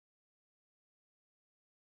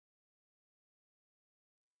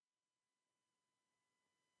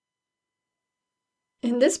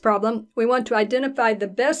In this problem, we want to identify the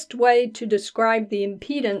best way to describe the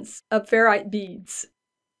impedance of ferrite beads.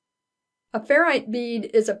 A ferrite bead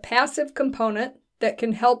is a passive component that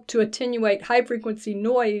can help to attenuate high-frequency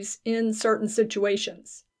noise in certain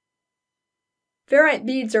situations. Ferrite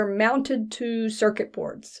beads are mounted to circuit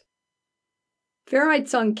boards.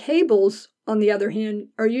 Ferrites on cables, on the other hand,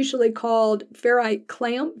 are usually called ferrite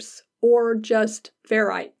clamps or just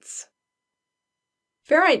ferrites.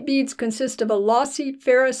 Ferrite beads consist of a lossy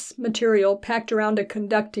ferrous material packed around a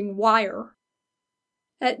conducting wire.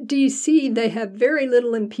 At DC, they have very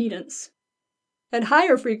little impedance. At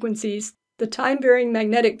higher frequencies, the time-varying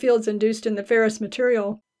magnetic fields induced in the ferrous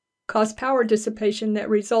material cause power dissipation that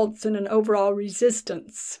results in an overall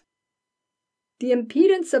resistance. The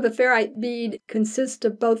impedance of a ferrite bead consists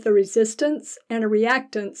of both a resistance and a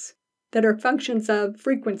reactance that are functions of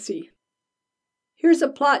frequency. Here's a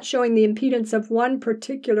plot showing the impedance of one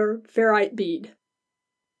particular ferrite bead.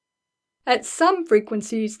 At some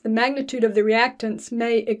frequencies, the magnitude of the reactance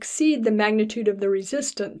may exceed the magnitude of the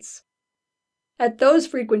resistance. At those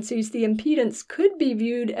frequencies, the impedance could be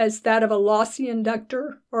viewed as that of a lossy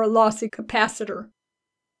inductor or a lossy capacitor.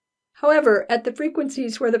 However, at the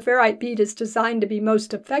frequencies where the ferrite bead is designed to be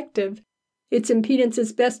most effective, its impedance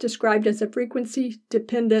is best described as a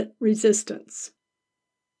frequency-dependent resistance.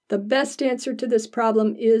 The best answer to this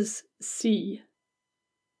problem is C.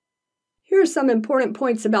 Here are some important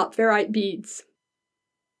points about ferrite beads.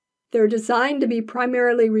 They're designed to be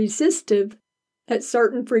primarily resistive at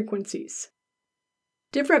certain frequencies.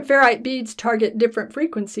 Different ferrite beads target different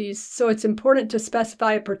frequencies, so it's important to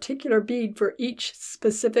specify a particular bead for each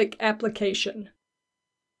specific application.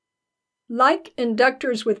 Like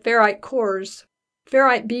inductors with ferrite cores,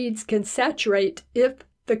 ferrite beads can saturate if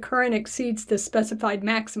the current exceeds the specified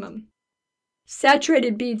maximum.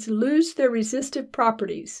 Saturated beads lose their resistive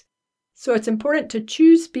properties, so it's important to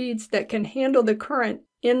choose beads that can handle the current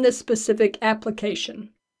in the specific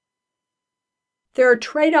application. There are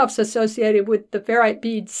trade-offs associated with the ferrite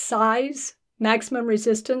bead's size, maximum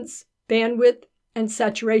resistance, bandwidth, and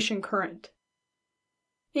saturation current.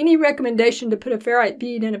 Any recommendation to put a ferrite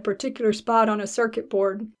bead in a particular spot on a circuit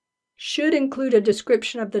board should include a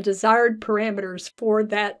description of the desired parameters for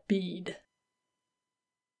that bead.